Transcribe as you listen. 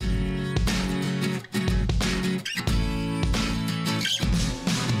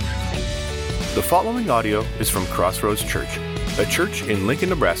The following audio is from Crossroads Church, a church in Lincoln,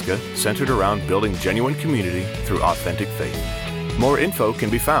 Nebraska, centered around building genuine community through authentic faith. More info can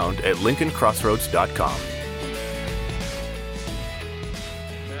be found at lincolncrossroads.com.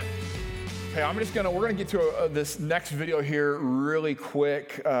 Hey, we're gonna get to this next video here really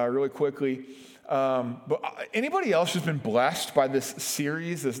quickly. But anybody else just been blessed by this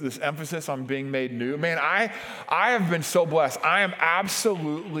series, this emphasis on being made new? Man, I have been so blessed. I am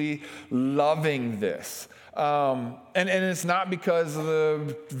absolutely loving this. And it's not because of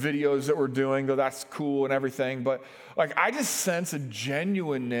the videos that we're doing, though that's cool and everything, but like I just sense a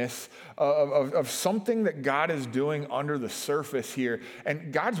genuineness of something that God is doing under the surface here.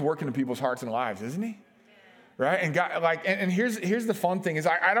 And God's working in people's hearts and lives, isn't he? Right? And God, and here's the fun thing is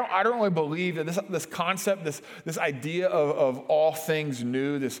I don't really believe that this concept, this idea of all things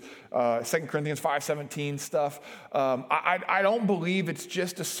new, this 2 Corinthians 5:17 stuff, I don't believe it's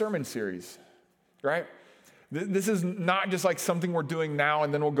just a sermon series, right? This is not just like something we're doing now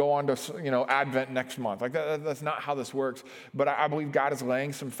and then we'll go on to Advent next month. Like that's not how this works. But I believe God is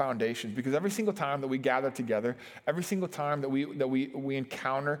laying some foundations because every single time that we gather together, every single time that we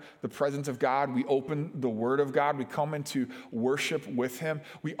encounter the presence of God, we open the Word of God, we come into worship with Him.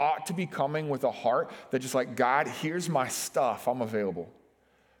 We ought to be coming with a heart that just like, God, here's my stuff, I'm available.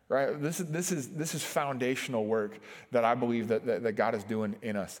 Right? This is foundational work that I believe that God is doing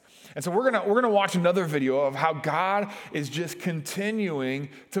in us. And so we're gonna watch another video of how God is just continuing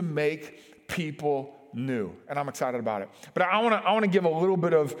to make people new, and I'm excited about it. But I want to give a little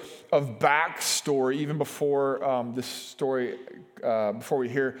bit of backstory even before this story. Before we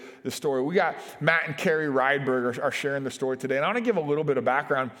hear the story, we got Matt and Carrie Rydberg are sharing the story today, and I want to give a little bit of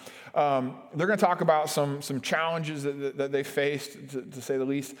background. They're going to talk about some challenges that they faced, to say the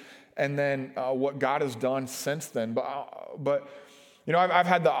least, and then what God has done since then. But I've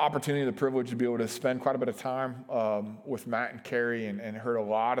had the opportunity, the privilege to be able to spend quite a bit of time with Matt and Carrie and heard a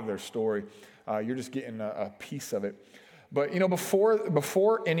lot of their story. You're just getting a piece of it. But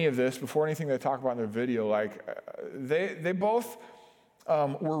before any of this, before anything they talk about in their video, like they both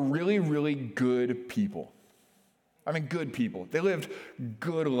were really, really good people. I mean, good people. They lived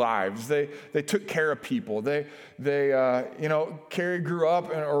good lives. They took care of people. Carrie grew up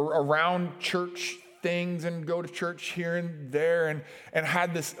around church things and go to church here and there and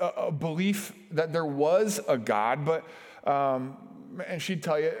had this a belief that there was a God, but and she'd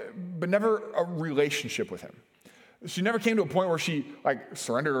tell you, but never a relationship with Him. She never came to a point where she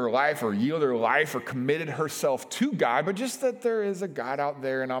surrendered her life or yielded her life or committed herself to God, but just that there is a God out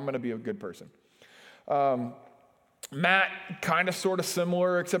there and I'm going to be a good person. Matt, kind of sort of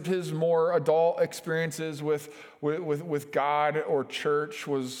similar, except his more adult experiences with God or church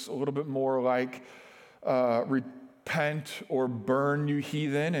was a little bit more like repent or burn, you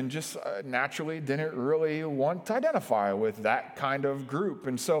heathen, and just naturally didn't really want to identify with that kind of group.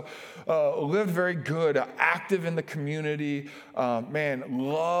 And so lived very good, active in the community, they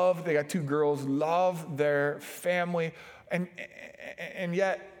got two girls, love their family, and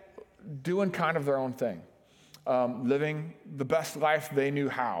yet doing kind of their own thing, living the best life they knew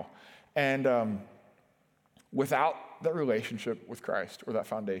how, and without that relationship with Christ or that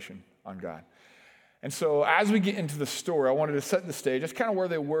foundation on God. And so as we get into the story, I wanted to set the stage. That's kind of where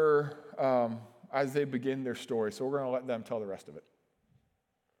they were as they begin their story. So we're going to let them tell the rest of it.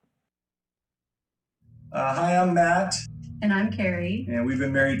 Hi, I'm Matt. And I'm Carrie. And we've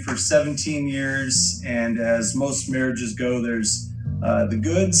been married for 17 years. And as most marriages go, there's the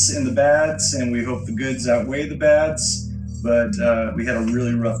goods and the bads. And we hope the goods outweigh the bads. But we had a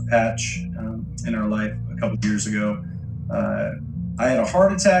really rough patch in our life a couple of years ago. I had a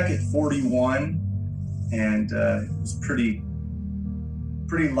heart attack at 41. And it was pretty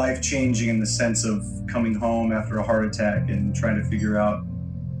life-changing in the sense of coming home after a heart attack and trying to figure out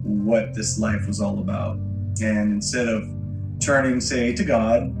what this life was all about. And instead of turning, say, to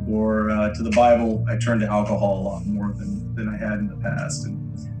God or to the Bible, I turned to alcohol a lot more than I had in the past.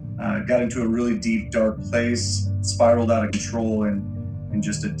 And got into a really deep, dark place, spiraled out of control and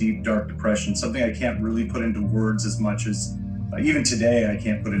just a deep, dark depression, something I can't really put into words as much as even today, I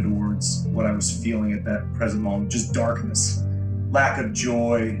can't put into words what I was feeling at that present moment. Just darkness, lack of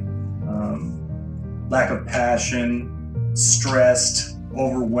joy, lack of passion, stressed,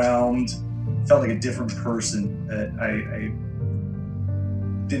 overwhelmed. Felt like a different person that I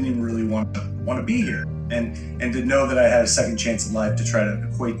didn't even really want to be here. And to know that I had a second chance at life to try to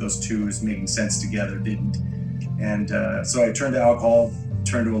equate those two as making sense together didn't. And so I turned to alcohol,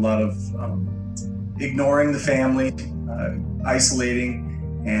 turned to a lot of ignoring the family, isolating,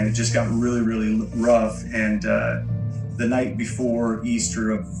 and it just got really, really rough. And the night before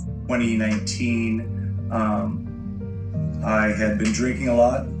Easter of 2019, I had been drinking a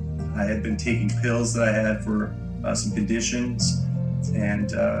lot. I had been taking pills that I had for some conditions,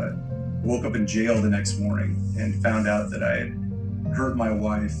 and woke up in jail the next morning and found out that I had hurt my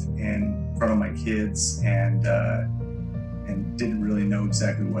wife in front of my kids, and didn't really know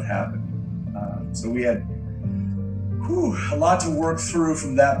exactly what happened. So we had a lot to work through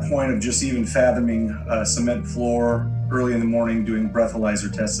from that point of just even fathoming a cement floor early in the morning, doing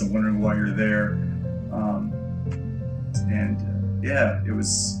breathalyzer tests and wondering why you're there. It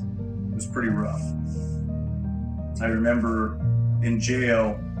was pretty rough. I remember in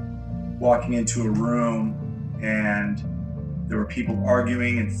jail walking into a room, and there were people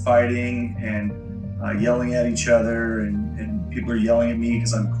arguing and fighting and yelling at each other, and people are yelling at me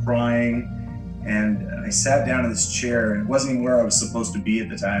because I'm crying. And I sat down in this chair, and it wasn't even where I was supposed to be at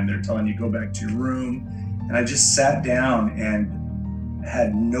the time. They're telling you, go back to your room. And I just sat down and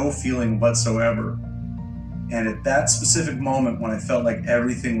had no feeling whatsoever. And at that specific moment, when I felt like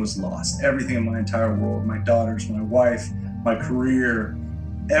everything was lost, everything in my entire world, my daughters, my wife, my career,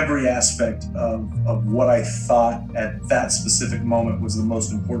 every aspect of what I thought at that specific moment was the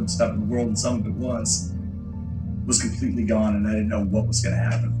most important stuff in the world, and some of it was completely gone, and I didn't know what was going to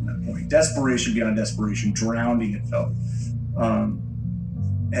happen from that point. Desperation beyond desperation, drowning, it felt. And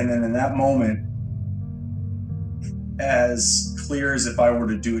then in that moment, as clear as if I were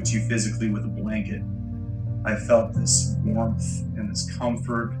to do it to you physically with a blanket, I felt this warmth and this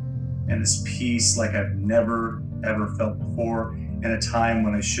comfort and this peace like I've never, ever felt before, in a time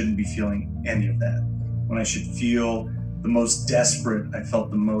when I shouldn't be feeling any of that. When I should feel the most desperate, I felt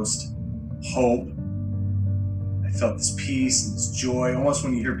the most hope. I felt this peace and this joy, almost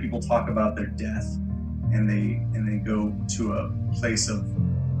when you hear people talk about their death and they go to a place of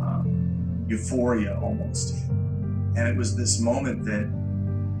euphoria almost. And it was this moment that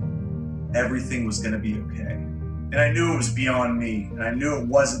everything was going to be okay. And I knew it was beyond me, and I knew it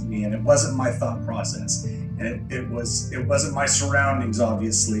wasn't me, and it wasn't my thought process, and it wasn't my surroundings,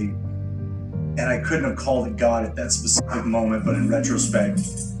 obviously. And I couldn't have called it God at that specific moment, but in retrospect,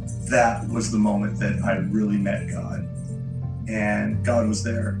 that was the moment that I really met God. And God was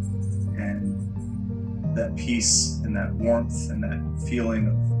there. And that peace and that warmth and that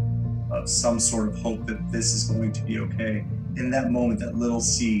feeling of some sort of hope that this is going to be okay. In that moment, that little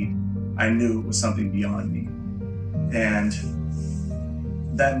seed, I knew it was something beyond me. And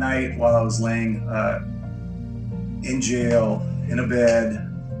that night, while I was laying in jail, in a bed,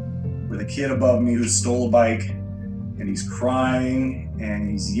 with a kid above me who stole a bike, and he's crying and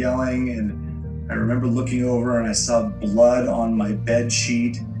he's yelling, and I remember looking over and I saw blood on my bed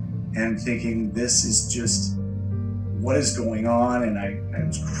sheet and thinking, this is just, what is going on? And I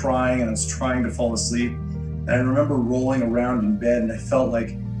was crying and I was trying to fall asleep. And I remember rolling around in bed, and I felt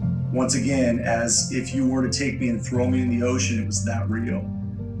like, once again, as if you were to take me and throw me in the ocean, it was that real.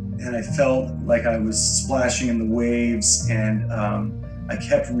 And I felt like I was splashing in the waves, and I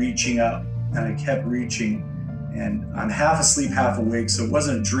kept reaching up, and I kept reaching, and I'm half asleep, half awake, so it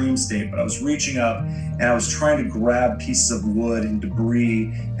wasn't a dream state, but I was reaching up, and I was trying to grab pieces of wood and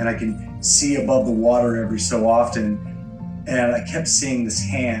debris, and I can see above the water every so often, and I kept seeing this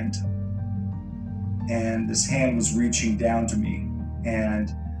hand, and this hand was reaching down to me, and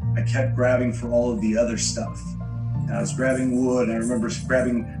I kept grabbing for all of the other stuff. And I was grabbing wood, and I remember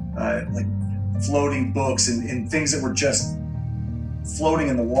grabbing like floating books and things that were just floating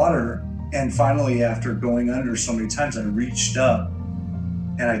in the water. And finally, after going under so many times, I reached up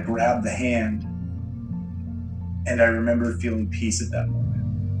and I grabbed the hand. And I remember feeling peace at that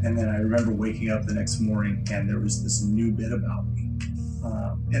moment. And then I remember waking up the next morning, and there was this new bit about me.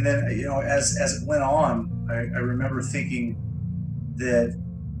 And then, as it went on, I remember thinking that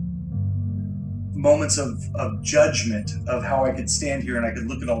moments of judgment of how I could stand here and I could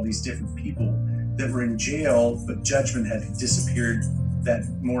look at all these different people that were in jail, but judgment had disappeared that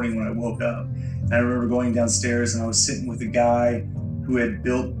morning when I woke up. And I remember going downstairs, and I was sitting with a guy who had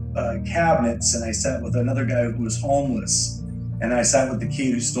built cabinets, and I sat with another guy who was homeless, and I sat with the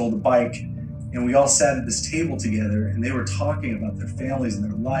kid who stole the bike, and we all sat at this table together, and they were talking about their families and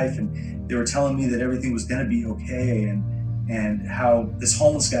their life, and they were telling me that everything was going to be okay, and how this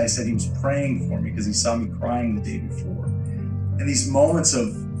homeless guy said he was praying for me because he saw me crying the day before. And these moments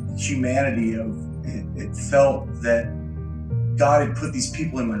of humanity, it felt that God had put these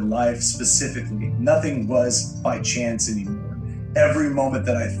people in my life specifically. Nothing was by chance anymore. Every moment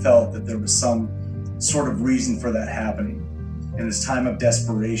that I felt that there was some sort of reason for that happening. In this time of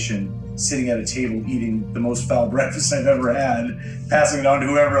desperation, sitting at a table eating the most foul breakfast I've ever had, passing it on to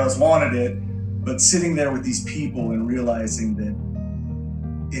whoever else wanted it, but sitting there with these people and realizing that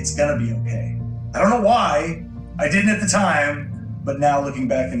it's gonna be okay. I don't know why I didn't at the time, but now looking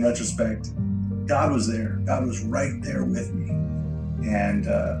back in retrospect, God was there. God was right there with me. And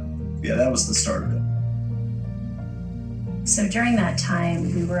that was the start of it. So during that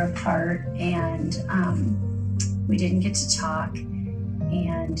time, we were apart, and we didn't get to talk.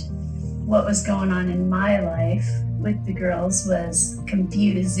 And what was going on in my life with the girls was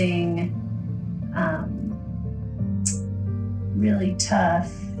confusing, really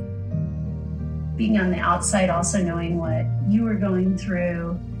tough. Being on the outside, also knowing what you were going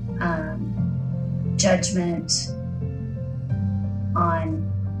through, judgment on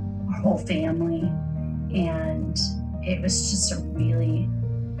our whole family, and it was just a really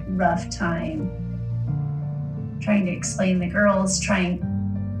rough time trying to explain the girls, trying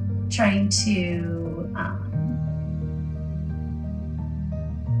to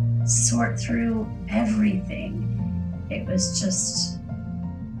sort through everything. It was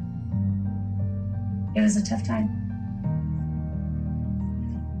a tough time.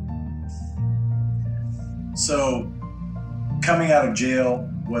 So coming out of jail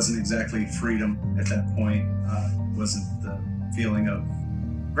wasn't exactly freedom at that point. It wasn't the feeling of,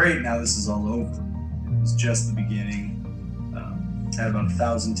 great, now this is all over. It was just the beginning. I had about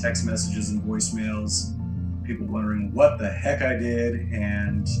 1,000 text messages and voicemails, people wondering what the heck I did,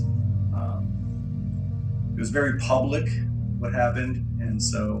 and it was very public what happened, and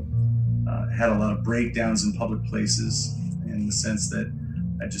so I had a lot of breakdowns in public places, in the sense that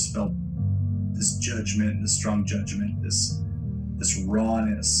I just felt this judgment, this strong judgment, this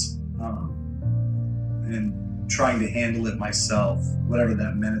rawness, and trying to handle it myself, whatever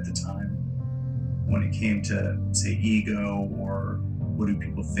that meant at the time. When it came to, say, ego or what do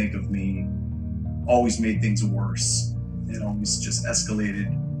people think of me, always made things worse. It always just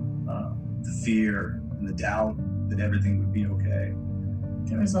escalated the fear and the doubt that everything would be okay.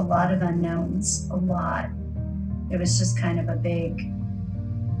 There was a lot of unknowns, a lot. It was just kind of a big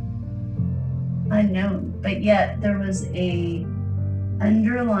unknown, but yet there was a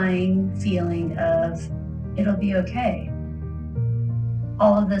underlying feeling of it'll be okay.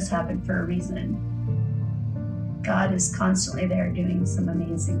 All of this happened for a reason. God is constantly there doing some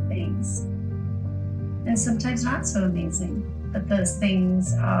amazing things, and sometimes not so amazing, but those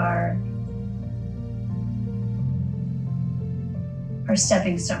things are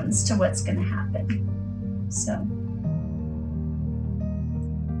stepping stones to what's going to happen. So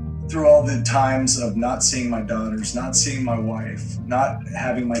through all the times of not seeing my daughters, not seeing my wife, not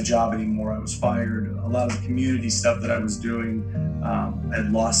having my job anymore, I was fired, a lot of community stuff that I was doing, I had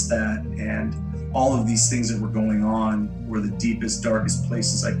lost that, and all of these things that were going on were the deepest, darkest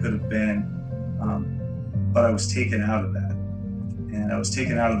places I could have been, but I was taken out of that, and I was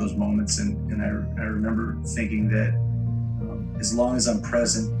taken out of those moments, and I remember thinking that as long as I'm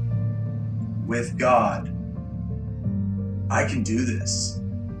present with God, I can do this,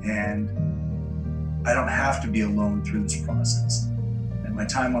 and I don't have to be alone through this process. And my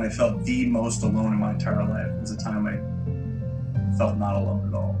time when I felt the most alone in my entire life was a time I felt not alone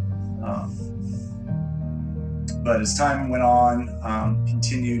at all. But as time went on,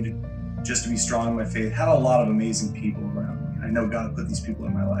 continued just to be strong in my faith, had a lot of amazing people around me. I know God put these people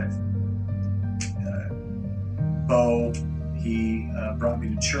in my life. Bo, he brought me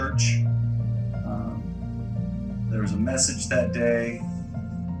to church. There was a message that day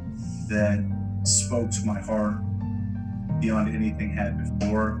that spoke to my heart beyond anything had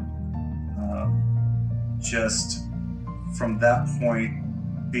before. Just from that point,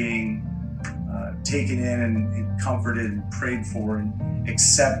 being taken in and comforted and prayed for and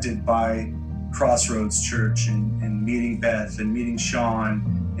accepted by Crossroads Church, and meeting Beth and meeting Sean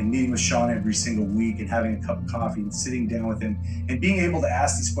and meeting with Sean every single week and having a cup of coffee and sitting down with him and being able to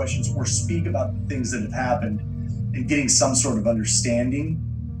ask these questions or speak about the things that have happened and getting some sort of understanding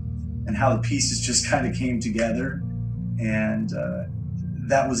and how the pieces just kind of came together. And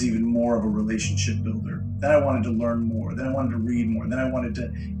that was even more of a relationship builder. Then I wanted to learn more. Then I wanted to read more. Then I wanted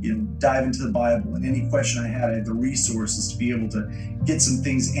to, dive into the Bible. And any question I had the resources to be able to get some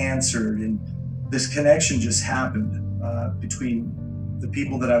things answered. And this connection just happened between the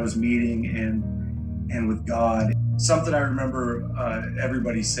people that I was meeting and with God. Something I remember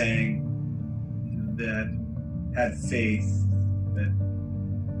everybody saying that had faith, that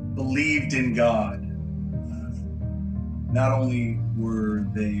believed in God. Not only were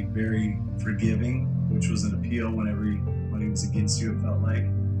they very forgiving, which was an appeal when he was against you, it felt like,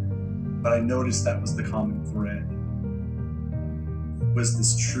 but I noticed that was the common thread. Was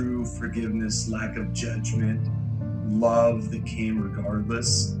this true forgiveness, lack of judgment, love that came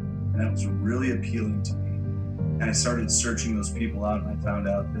regardless, and that was really appealing to me. And I started searching those people out, and I found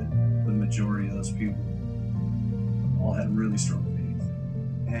out that the majority of those people all had really strong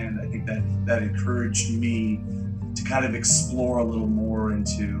faith. And I think that encouraged me to kind of explore a little more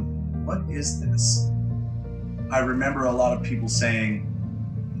into, what is this? I remember a lot of people saying,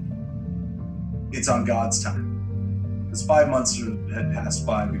 it's on God's time. Because 5 months had passed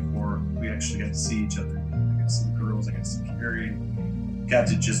by before we actually got to see each other. I got to see the girls, I got to see Carrie, got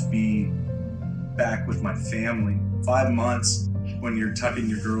to just be back with my family. 5 months when you're tucking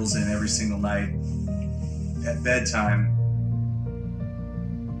your girls in every single night at bedtime.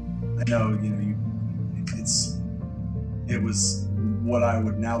 I know, it was what I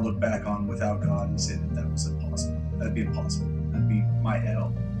would now look back on without God and say that was impossible. That'd be impossible. That'd be my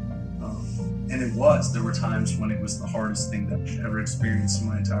hell. And it was. There were times when it was the hardest thing that I've ever experienced in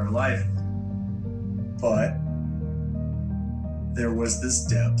my entire life. But there was this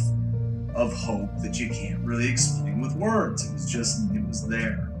depth of hope that you can't really explain with words. It was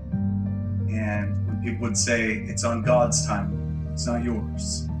there. And when people would say, it's on God's timeline, it's not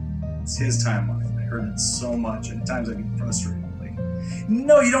yours. It's his timeline. I heard it so much, and at times I get frustrated. Like,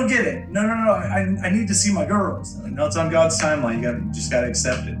 no, you don't get it. No. I need to see my girls. No, it's on God's timeline. You just gotta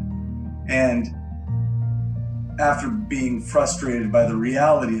accept it. And after being frustrated by the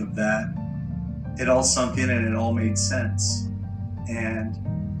reality of that, it all sunk in and it all made sense. And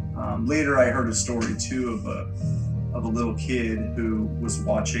later I heard a story too of a little kid who was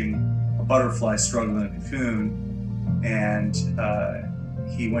watching a butterfly struggle in a cocoon, and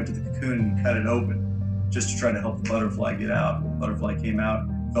he went to the cocoon and cut it open just to try to help the butterfly get out. The butterfly came out,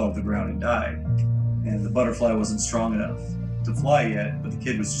 fell to the ground and died. And the butterfly wasn't strong enough to fly yet, but the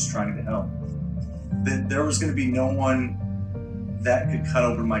kid was just trying to help. There was going to be no one that could cut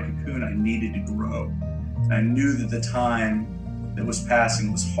open my cocoon. I needed to grow. And I knew that the time that was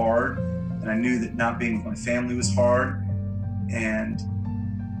passing was hard, and I knew that not being with my family was hard.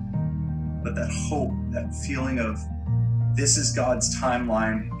 But that hope, that feeling of, this is God's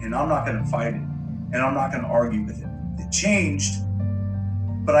timeline, and I'm not going to fight it, and I'm not going to argue with it. It changed,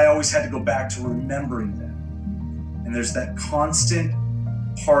 but I always had to go back to remembering that. And there's that constant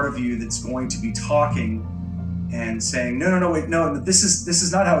part of you that's going to be talking and saying, no, this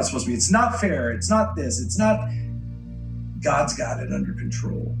is not how it's supposed to be. It's not fair. It's not this. It's not. God's got it under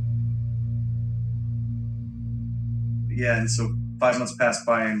control. Yeah, and so 5 months passed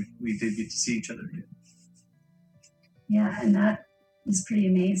by, and we did get to see each other again. Yeah, and that was pretty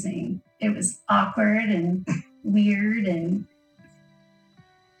amazing. It was awkward and weird, and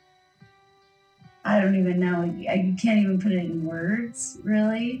I don't even know. You can't even put it in words,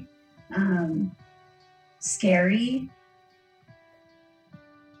 really. Scary,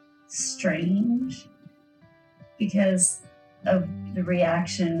 strange, because of the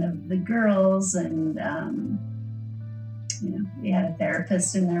reaction of the girls, and we had a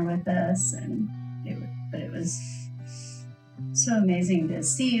therapist in there with us, and it was so amazing to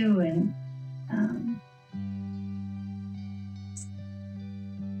see you, and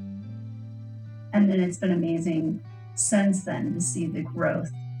then it's been amazing since then to see the growth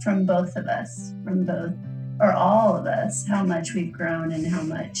from both of us, or all of us, how much we've grown and how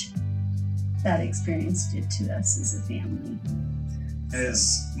much that experience did to us as a family.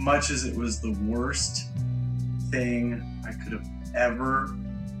 As much as it was the worst thing I could have ever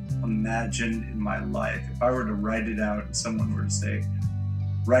imagined in my life, if I were to write it out and someone were to say,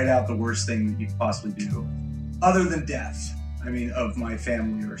 write out the worst thing that you could possibly do, other than death, of my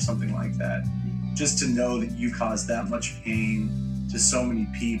family or something like that, just to know that you caused that much pain to so many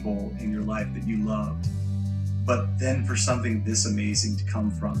people in your life that you loved, but then for something this amazing to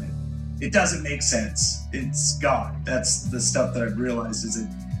come from it. It doesn't make sense. It's God. That's the stuff that I've realized, is that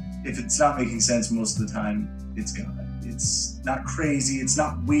if it's not making sense most of the time, it's God. It's not crazy. It's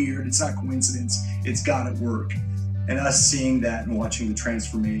not weird. It's not coincidence. It's God at work. And us seeing that and watching the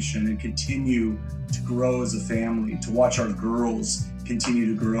transformation and continue to grow as a family, to watch our girls continue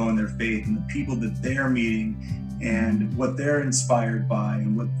to grow in their faith and the people that they're meeting and what they're inspired by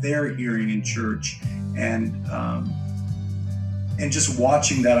and what they're hearing in church, and just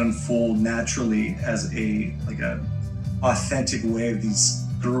watching that unfold naturally as a authentic way of these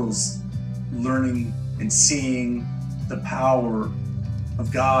girls learning and seeing the power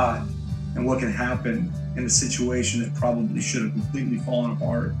of God and what can happen in a situation that probably should have completely fallen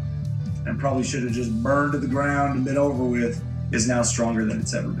apart and probably should have just burned to the ground and been over with, is now stronger than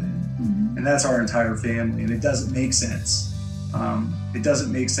it's ever been. Mm-hmm. And that's our entire family, and it doesn't make sense. It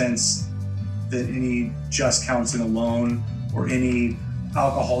doesn't make sense that any just counseling alone or any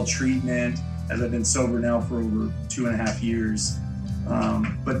alcohol treatment, as I've been sober now for over 2.5 years,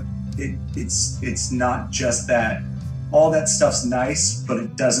 but it's not just that. All that stuff's nice, but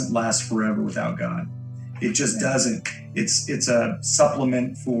it doesn't last forever without God. It just doesn't. It's a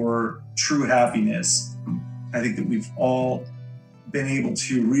supplement for true happiness. I think that we've all been able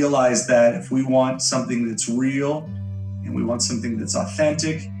to realize that if we want something that's real, and we want something that's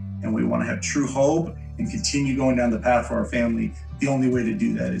authentic, and we want to have true hope and continue going down the path for our family, the only way to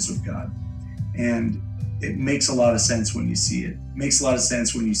do that is with God. And it makes a lot of sense when you see it. It makes a lot of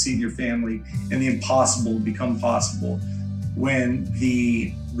sense when you see your family and the impossible become possible. When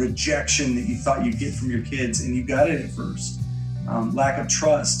the rejection that you thought you'd get from your kids, and you got it at first, lack of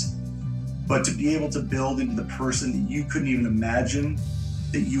trust, but to be able to build into the person that you couldn't even imagine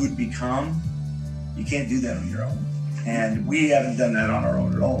that you would become, you can't do that on your own. And we haven't done that on our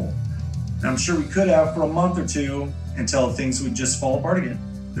own at all. And I'm sure we could have for a month or two until things would just fall apart again.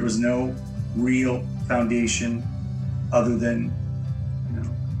 There was no real foundation other than,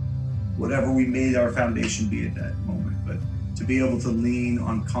 whatever we made our foundation be at that moment. But to be able to lean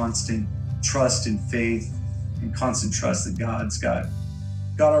on constant trust and faith and constant trust that God's got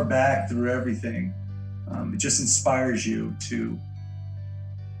our back through everything, it just inspires you to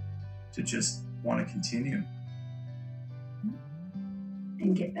just want to continue.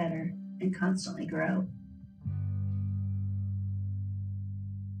 And get better and constantly grow.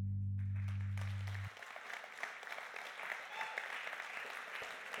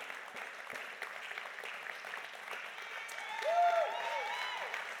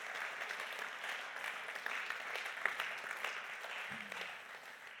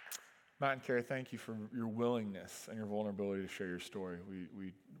 Matt and Carrie, thank you for your willingness and your vulnerability to share your story.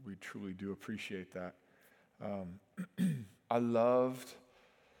 We truly do appreciate that. I loved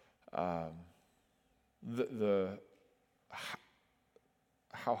how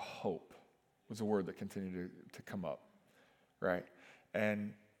hope was a word that continued to come up, right?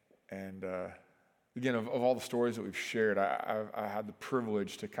 And again, of all the stories that we've shared, I had the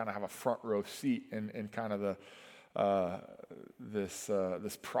privilege to kind of have a front row seat in kind of this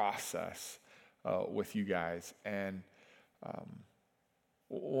process with you guys. And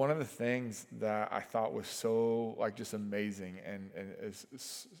one of the things that I thought was so just amazing and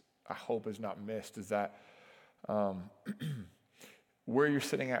is I hope is not missed is that where you're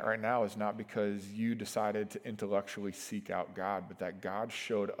sitting at right now is not because you decided to intellectually seek out God, but that God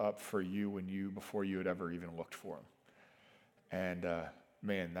showed up for you before you had ever even looked for him. And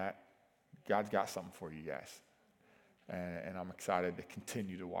man, that God's got something for you guys. And I'm excited to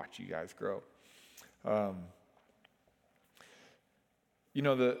continue to watch you guys grow.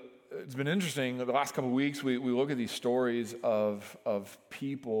 It's been interesting. The last couple of weeks, we look at these stories of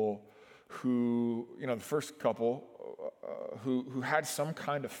people who, the first couple who had some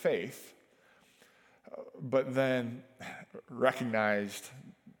kind of faith, but then recognized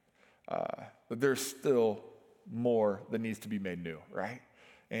that there's still more that needs to be made new, right?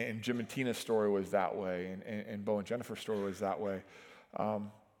 And Jim and Tina's story was that way, and Bo and Jennifer's story was that way.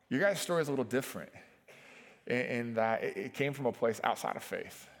 Your guys' story is a little different in that it came from a place outside of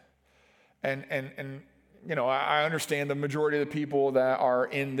faith. And I understand the majority of the people that are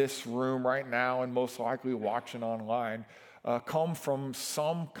in this room right now and most likely watching online come from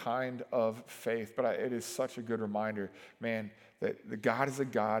some kind of faith. But it is such a good reminder, man, that God is a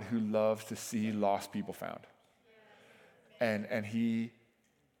God who loves to see lost people found. And he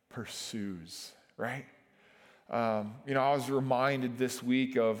pursues, right? I was reminded this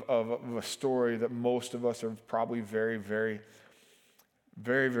week of a story that most of us are probably very, very,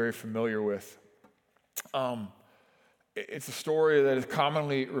 very, very familiar with. It's a story that is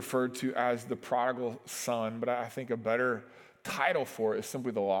commonly referred to as the prodigal son, but I think a better title for it is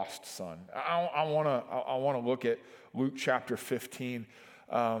simply the lost son. I want to look at Luke chapter 15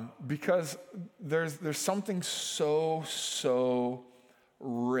 because there's something so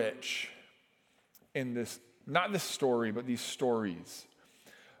rich in this, not this story, but these stories.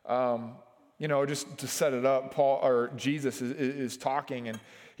 Just to set it up, Jesus is talking and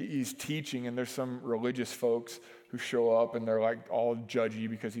he's teaching, and there's some religious folks who show up and they're all judgy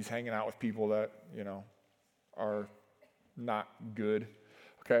because he's hanging out with people that, are not good,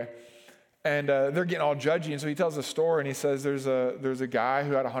 okay? And they're getting all judgy, and so he tells a story, and he says there's a guy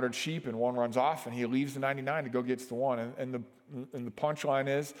who had 100 sheep, and one runs off, and he leaves the 99 to go get the one, and the punchline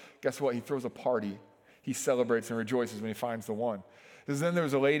is, guess what? He throws a party. He celebrates and rejoices when he finds the one. Because then there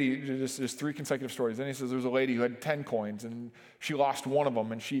was a lady, just 3 consecutive stories. Then he says there was a lady who had 10 coins, and she lost one of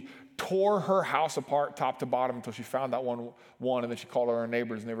them, and she tore her house apart top to bottom until she found that one, and then she called all her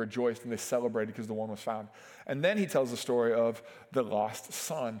neighbors, and they rejoiced, and they celebrated because the one was found. And then he tells the story of the lost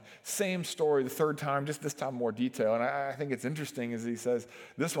son. Same story the third time, just this time more detail. And I think it's interesting as he says,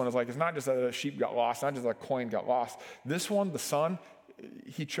 this one is like, it's not just that a sheep got lost, not just that a coin got lost. This one, the son,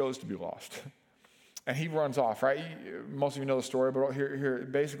 he chose to be lost. And he runs off, right? Most of you know the story, but here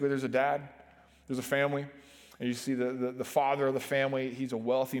basically there's a dad, there's a family, and you see the father of the family. He's a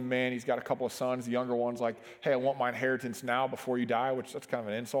wealthy man. He's got a couple of sons. The younger one's like, hey, I want my inheritance now before you die, which that's kind of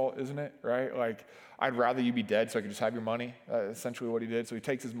an insult, isn't it, right? Like, I'd rather you be dead so I can just have your money, essentially what he did. So he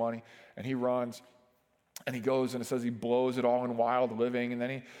takes his money, and he runs, and he goes, and it says he blows it all in wild living, and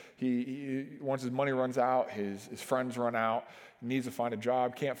then he once his money runs out, his friends run out, he needs to find a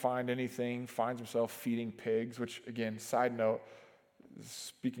job, can't find anything, finds himself feeding pigs, which, again, side note,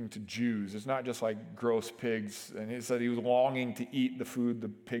 speaking to Jews, it's not just like gross pigs. And he said he was longing to eat the food the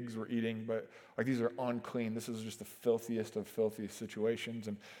pigs were eating, but like these are unclean. This is just the filthiest of filthiest situations.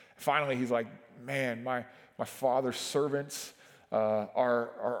 And finally he's like, man, my father's servants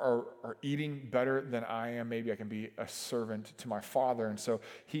are eating better than I am. Maybe I can be a servant to my father. And so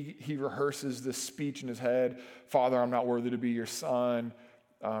he rehearses this speech in his head. Father, I'm not worthy to be your son.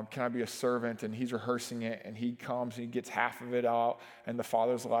 Can I be a servant? And he's rehearsing it, and he comes and he gets half of it out, and the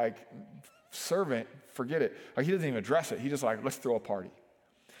father's like, servant, forget it. Like, he doesn't even address it. He's just like, let's throw a party.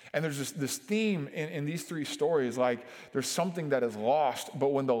 And there's this theme in these three stories, like there's something that is lost,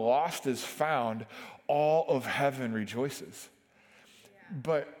 but when the lost is found, all of heaven rejoices. Yeah.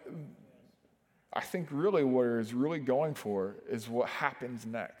 But I think really what it's really going for is what happens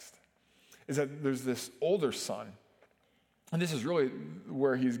next, is that there's this older son. And this is really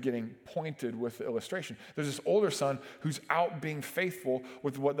where he's getting pointed with the illustration. There's this older son who's out being faithful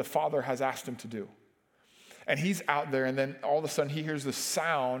with what the father has asked him to do. And he's out there, and then all of a sudden he hears the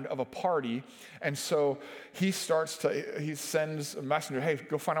sound of a party. And so he sends a messenger, hey,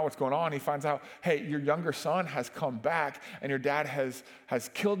 go find out what's going on. He finds out, hey, your younger son has come back, and your dad has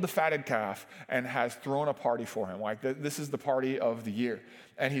killed the fatted calf and has thrown a party for him. Like, this is the party of the year.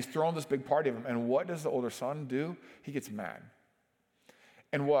 And he's thrown this big party of him. And what does the older son do? He gets mad.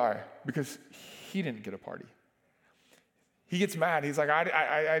 And why? Because he didn't get a party. He gets mad. He's like,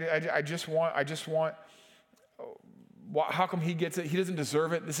 I just want. How come he gets it? He doesn't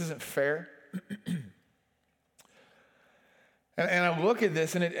deserve it. This isn't fair. and I look at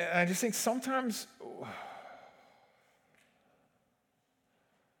this, and I just think sometimes,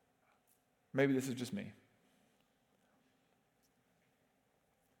 maybe this is just me.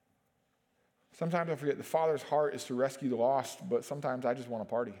 Sometimes I forget the Father's heart is to rescue the lost, but sometimes I just want a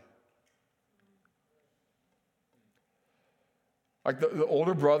party. Like the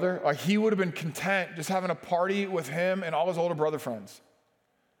older brother, like he would have been content just having a party with him and all his older brother friends.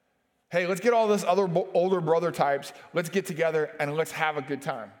 Hey, let's get all this other older brother types, let's get together and let's have a good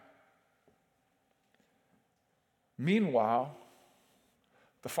time. Meanwhile,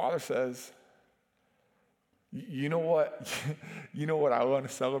 the father says, you know what? You know what I want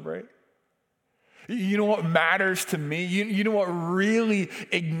to celebrate? You know what matters to me? You know what really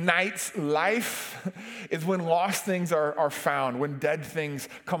ignites life is when lost things are found, when dead things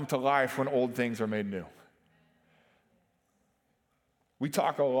come to life, when old things are made new. We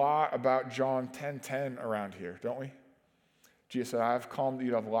talk a lot about John 10:10 around here, don't we? Jesus said, I have come that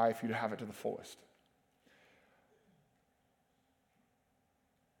you'd have life, you'd have it to the fullest.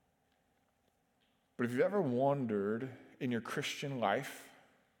 But if you've ever wondered in your Christian life,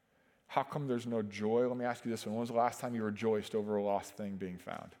 how come there's no joy? Let me ask you this one. When was the last time you rejoiced over a lost thing being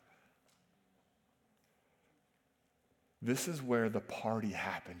found? This is where the party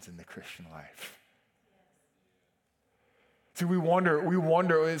happens in the Christian life. See, we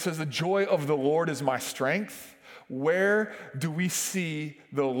wonder, it says the joy of the Lord is my strength. Where do we see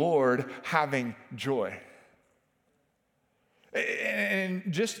the Lord having joy? And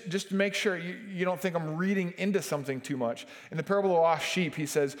just to make sure you don't think I'm reading into something too much, in the parable of the lost sheep, he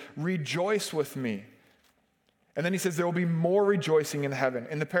says, rejoice with me. And then he says, there will be more rejoicing in heaven.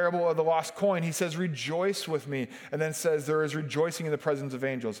 In the parable of the lost coin, he says, rejoice with me. And then says, there is rejoicing in the presence of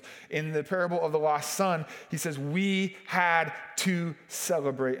angels. In the parable of the lost son, he says, we had to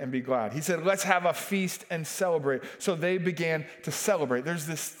celebrate and be glad. He said, let's have a feast and celebrate. So they began to celebrate. There's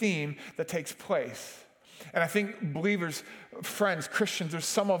this theme that takes place. And I think believers, friends, Christians, there's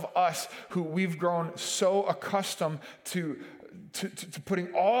some of us who we've grown so accustomed to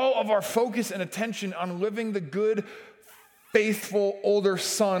putting all of our focus and attention on living the good, faithful, older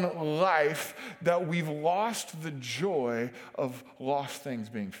son life that we've lost the joy of lost things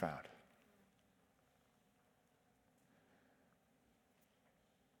being found.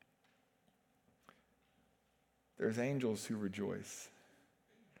 there's angels who rejoice.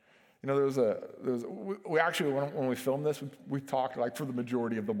 You know, we actually, when we filmed this, we talked like for the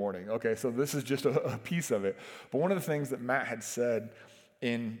majority of the morning. Okay, so this is just a piece of it. But one of the things that Matt had said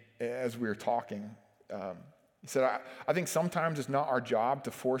as we were talking, he said, I think sometimes it's not our job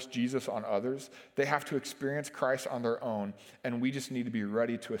to force Jesus on others. They have to experience Christ on their own, and we just need to be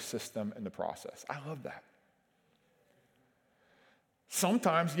ready to assist them in the process. I love that.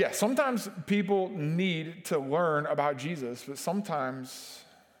 Sometimes people need to learn about Jesus, but sometimes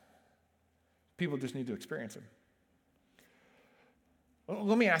people just need to experience him. Well,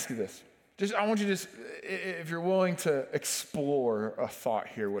 let me ask you this. I want you to if you're willing to explore a thought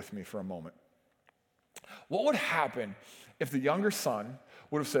here with me for a moment. What would happen if the younger son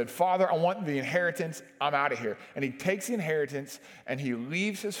would have said, Father, I want the inheritance, I'm out of here. And he takes the inheritance and he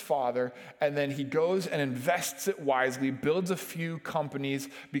leaves his father, and then he goes and invests it wisely, builds a few companies,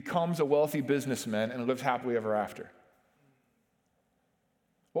 becomes a wealthy businessman, and lives happily ever after?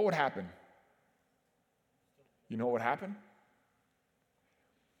 What would happen? You know what would happen?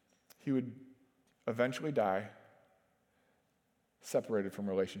 He would eventually die, separated from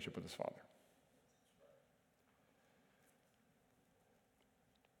relationship with his father.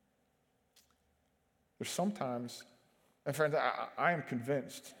 There's sometimes, and friends, I am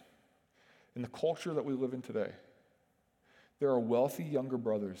convinced in the culture that we live in today, there are wealthy younger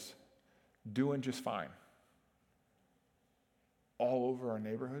brothers doing just fine all over our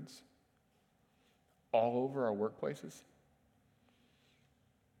neighborhoods, all over our workplaces,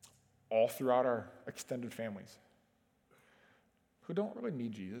 all throughout our extended families, who don't really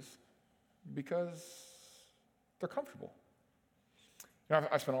need Jesus because they're comfortable. You know,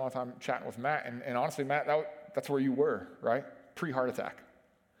 I spent a lot of time chatting with Matt, and honestly, Matt, that's where you were, right? Pre-heart attack.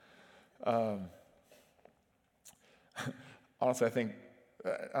 Honestly, I think,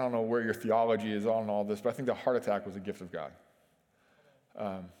 I don't know where your theology is on all this, but I think the heart attack was a gift of God.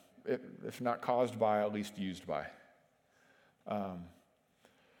 If not caused by, at least used by. Probably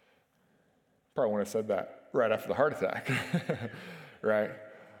wouldn't have said that right after the heart attack, right?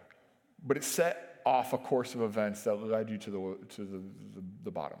 But it set off a course of events that led you to the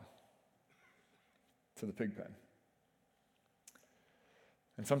bottom, to the pig pen.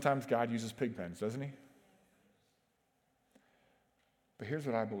 And sometimes God uses pig pens, doesn't he? But here's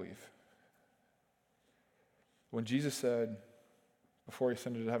what I believe. When Jesus said, before he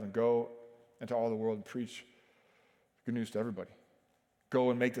ascended to heaven, go into all the world and preach good news to everybody. Go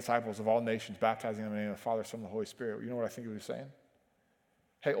and make disciples of all nations, baptizing them in the name of the Father, Son, and the Holy Spirit. You know what I think he was saying?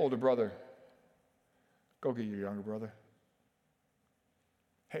 Hey, older brother, go get your younger brother.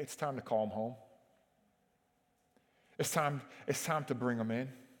 Hey, it's time to call him home. It's time to bring him in.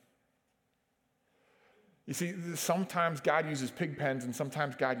 You see, sometimes God uses pig pens and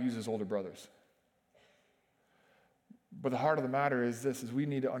sometimes God uses older brothers. But the heart of the matter is this, is we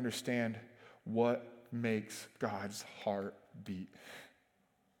need to understand what makes God's heart beat.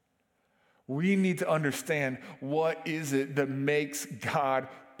 We need to understand what is it that makes God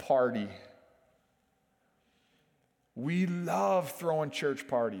party. We love throwing church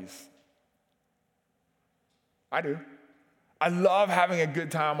parties. I do. I love having a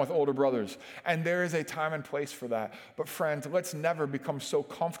good time with older brothers, and there is a time and place for that. But friends, let's never become so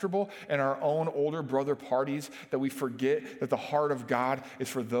comfortable in our own older brother parties that we forget that the heart of God is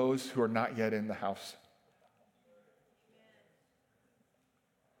for those who are not yet in the house.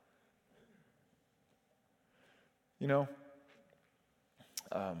 You know,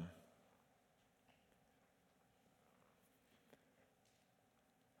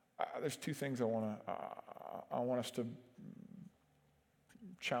 there's two things I want us to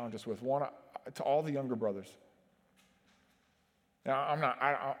challenge us with. One, to all the younger brothers. Now,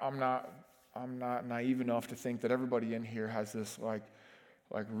 I'm not naive enough to think that everybody in here has this like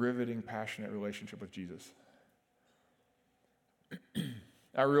riveting, passionate relationship with Jesus.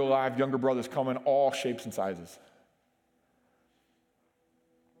 I realize younger brothers come in all shapes and sizes.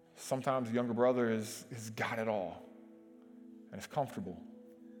 Sometimes the younger brother has got it all and is comfortable.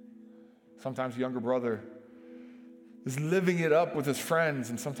 Sometimes the younger brother is living it up with his friends,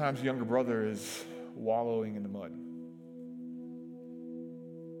 and sometimes the younger brother is wallowing in the mud.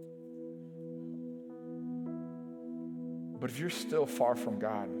 But if you're still far from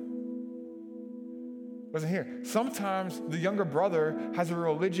God, listen here, sometimes the younger brother has a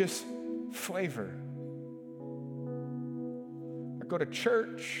religious flavor. I go to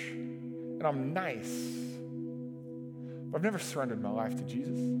church and I'm nice, but I've never surrendered my life to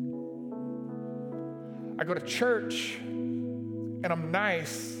Jesus. I go to church and I'm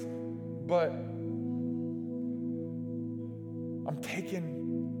nice, but I'm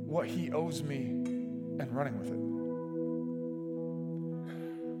taking what he owes me and running with it.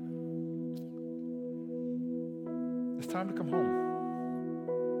 It's time to come home.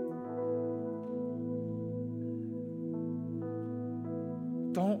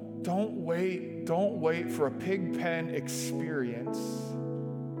 Don't wait for a pig pen experience.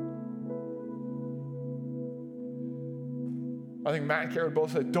 I think Matt and Kara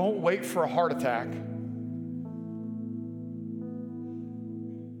both said, don't wait for a heart attack.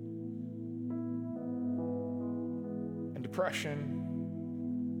 And depression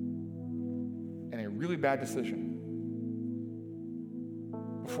and a really bad decision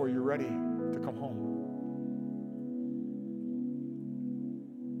before you're ready to come home.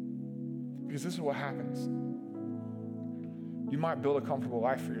 Because this is what happens. You might build a comfortable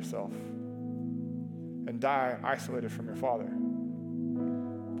life for yourself and die isolated from your Father.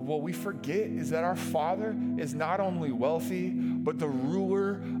 But what we forget is that our Father is not only wealthy, but the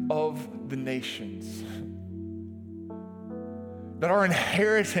ruler of the nations. That our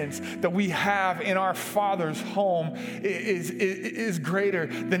inheritance that we have in our Father's home is greater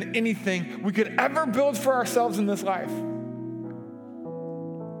than anything we could ever build for ourselves in this life.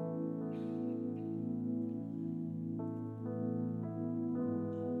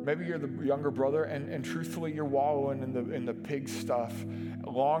 Maybe you're the younger brother, and truthfully, you're wallowing in the pig stuff,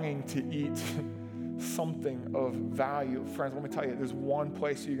 longing to eat something of value. Friends, let me tell you, there's one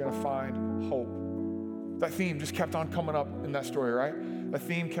place you're going to find hope. That theme just kept on coming up in that story, right? The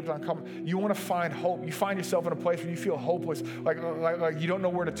theme kept on coming. You want to find hope. You find yourself in a place where you feel hopeless, like you don't know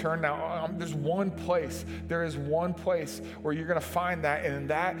where to turn now. There's one place. There is one place where you're going to find that, and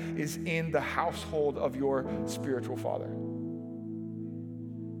that is in the household of your spiritual father.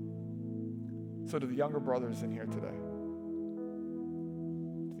 So to the younger brothers in here today,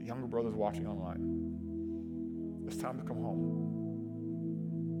 the younger brothers watching online, it's time to come home.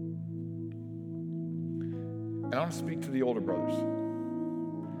 And I want to speak to the older brothers.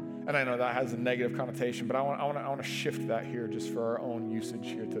 And I know that has a negative connotation, but I want to shift that here just for our own usage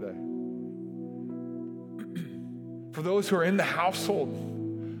here today. For those who are in the household,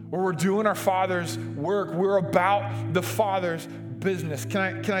 where we're doing our Father's work, we're about the Father's business.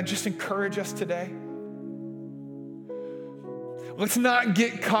 Can I just encourage us today? Let's not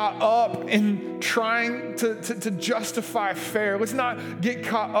get caught up in trying to justify fair. Let's not get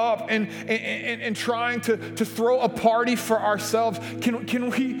caught up in trying to throw a party for ourselves. Can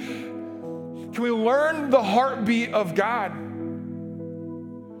we learn the heartbeat of God?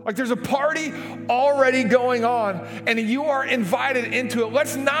 Like there's a party already going on and you are invited into it.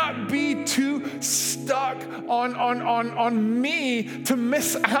 Let's not be too stuck on me to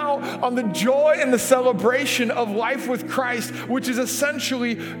miss out on the joy and the celebration of life with Christ, which is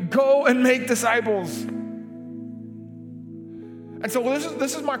essentially go and make disciples. And so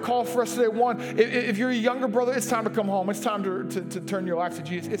this is my call for us today. One, if you're a younger brother, it's time to come home. It's time to turn your life to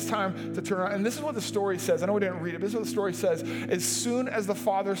Jesus. It's time to turn around. And this is what the story says. I know we didn't read it, but this is what the story says. As soon as the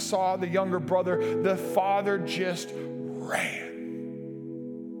father saw the younger brother, the father just ran.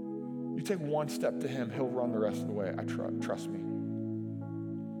 You take one step to him, he'll run the rest of the way. Trust me.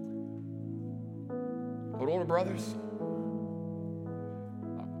 But older brothers,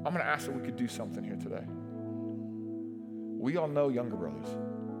 I'm going to ask that we could do something here today. We all know younger brothers.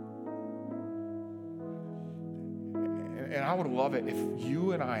 And I would love it if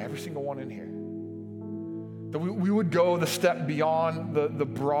you and I, every single one in here, that we would go the step beyond the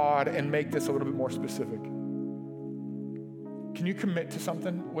broad and make this a little bit more specific. Can you commit to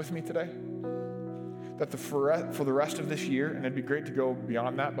something with me today? That for the rest of this year, and it'd be great to go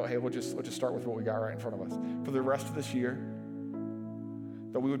beyond that, but hey, let's just start with what we got right in front of us. For the rest of this year,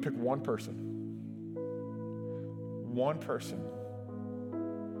 that we would pick one person,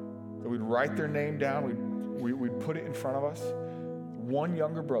 that we'd write their name down, we'd put it in front of us, one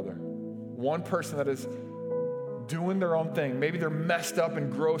younger brother, one person that is doing their own thing. Maybe they're messed up in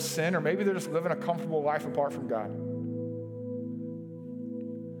gross sin, or maybe they're just living a comfortable life apart from God.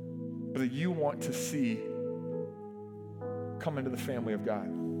 But that you want to see come into the family of God,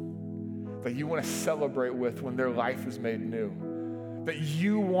 that you want to celebrate with when their life is made new. That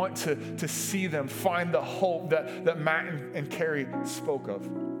you want to see them find the hope that Matt and Carrie spoke of.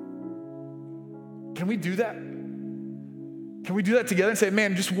 Can we do that? Can we do that together and say,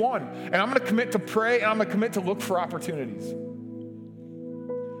 man, just one? And I'm going to commit to pray, and I'm going to commit to look for opportunities.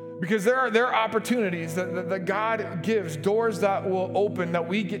 Because there are opportunities that God gives, doors that will open, that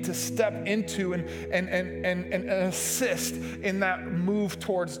we get to step into and assist in that move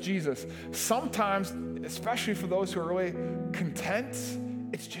towards Jesus. Sometimes, especially for those who are really content,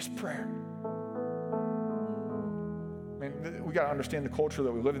 it's just prayer. I mean, we got to understand the culture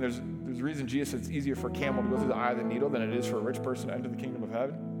that we live in. There's a reason Jesus said it's easier for a camel to go through the eye of the needle than it is for a rich person to enter the kingdom of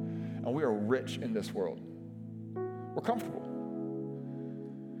heaven. And we are rich in this world. We're comfortable.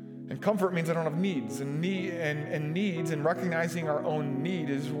 And comfort means I don't have needs. And needs and recognizing our own need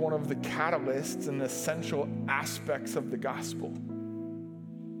is one of the catalysts and essential aspects of the gospel.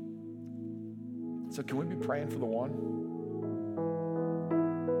 So can we be praying for the one?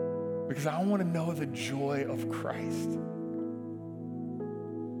 Because I want to know the joy of Christ.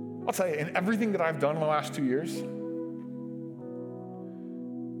 I'll tell you, in everything that I've done in the last 2 years,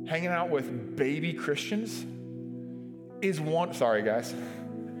 hanging out with baby Christians is one, sorry guys,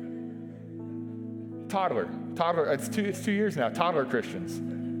 toddler, it's 2 years now, toddler Christians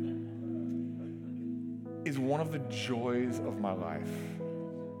is one of the joys of my life.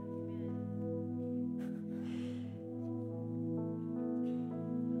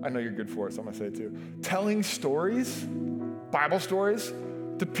 I know you're good for it, so I'm going to say it too. Telling stories, Bible stories,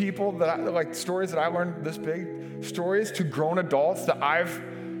 to people that stories that I learned this big, stories to grown adults that I've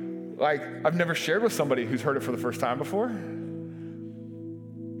never shared with somebody who's heard it for the first time before,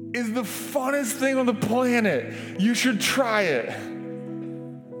 is the funnest thing on the planet. You should try it.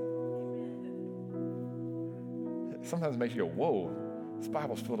 Sometimes it makes you go, whoa, this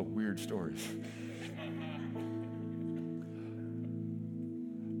Bible's full of weird stories.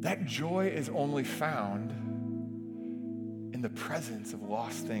 That joy is only found in the presence of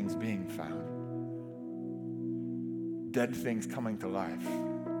lost things being found, dead things coming to life,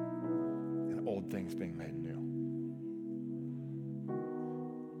 and old things being made new.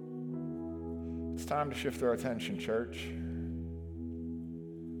 It's time to shift our attention, church.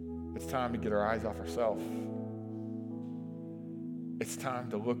 It's time to get our eyes off ourselves. It's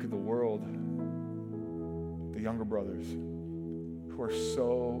time to look at the world, the younger brothers, who are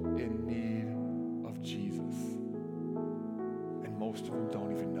so in need of Jesus. And most of them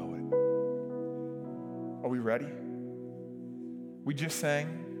don't even know it. Are we ready? We just sang,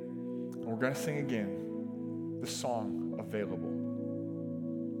 and we're going to sing again, the song Available.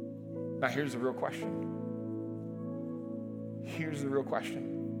 Now here's the real question. Here's the real question.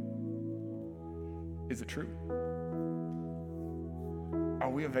 Is it true? Are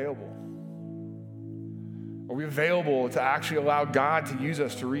we available? Are we available to actually allow God to use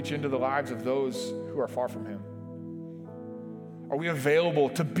us to reach into the lives of those who are far from Him? Are we available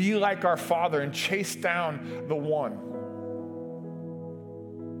to be like our Father and chase down the one?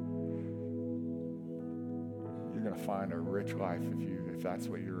 You're going to find a rich life if that's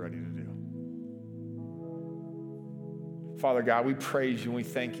what you're ready to do. Father God, we praise you and we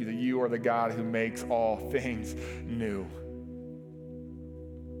thank you that you are the God who makes all things new.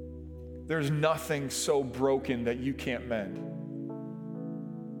 There's nothing so broken that you can't mend.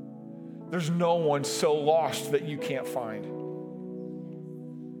 There's no one so lost that you can't find.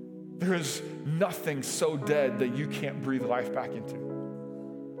 There's nothing so dead that you can't breathe life back into.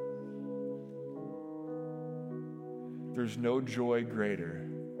 There's no joy greater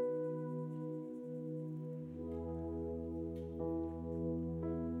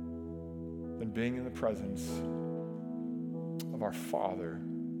than being in the presence of our Father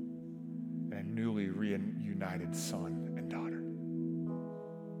and a newly reunited son and daughter.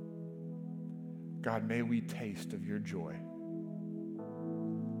 God, may we taste of your joy.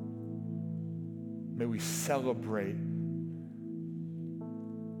 May we celebrate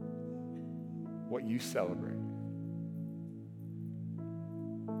what you celebrate.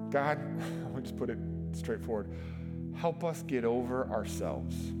 God, I'll just put it straightforward. Help us get over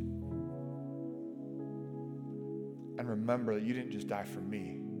ourselves and remember that you didn't just die for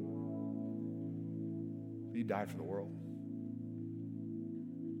me. You died for the world.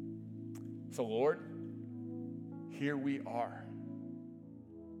 So, Lord, here we are,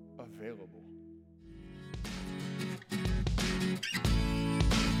 available.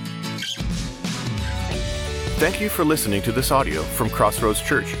 Thank you for listening to this audio from Crossroads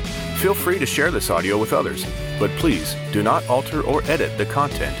Church. Feel free to share this audio with others, but please do not alter or edit the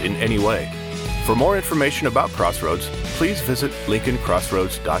content in any way. For more information about Crossroads, please visit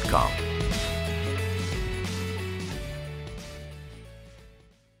lincolncrossroads.com.